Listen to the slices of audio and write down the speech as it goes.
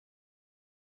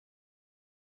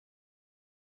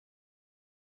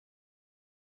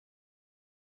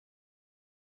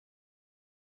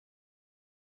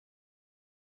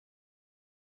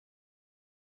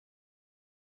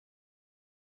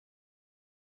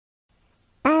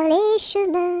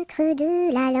chemins creux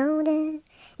de la lande,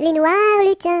 les noirs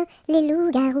lutins, les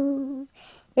loups-garous,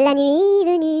 la nuit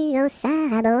venue en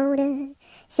sarabande,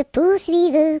 se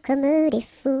poursuivent comme des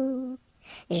fous.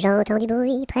 J'entends du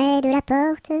bruit près de la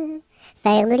porte,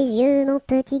 ferme les yeux mon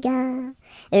petit gars,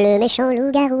 le méchant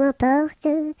loup-garou emporte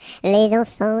les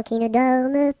enfants qui ne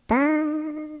dorment pas.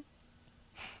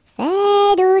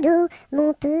 Fais dodo,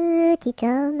 mon petit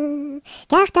homme,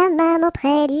 car ta maman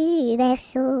près du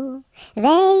berceau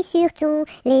veille sur ton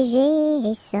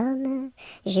léger somme.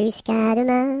 Jusqu'à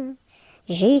demain,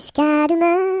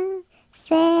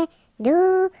 fais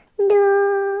dodo.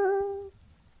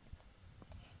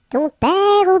 Ton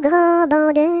père au grand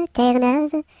banc de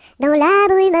Terre-Neuve, dans la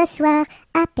brume un soir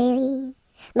a péri.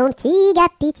 Mon petit gars,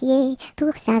 pitié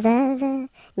pour sa veuve,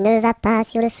 ne va pas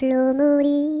sur le flot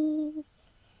maudit.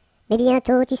 Mais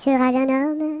bientôt tu seras un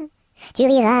homme, tu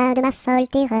riras de ma folle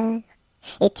terreur,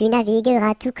 et tu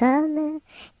navigueras tout comme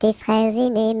tes frères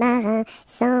aînés marins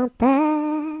sans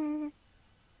peur.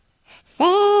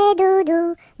 Fais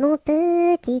dodo, mon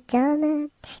petit homme,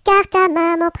 car ta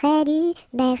maman près du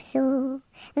berceau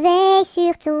veille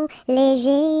sur ton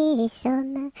léger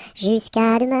somme.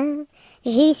 Jusqu'à demain,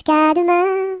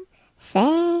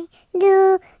 fais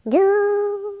dodo.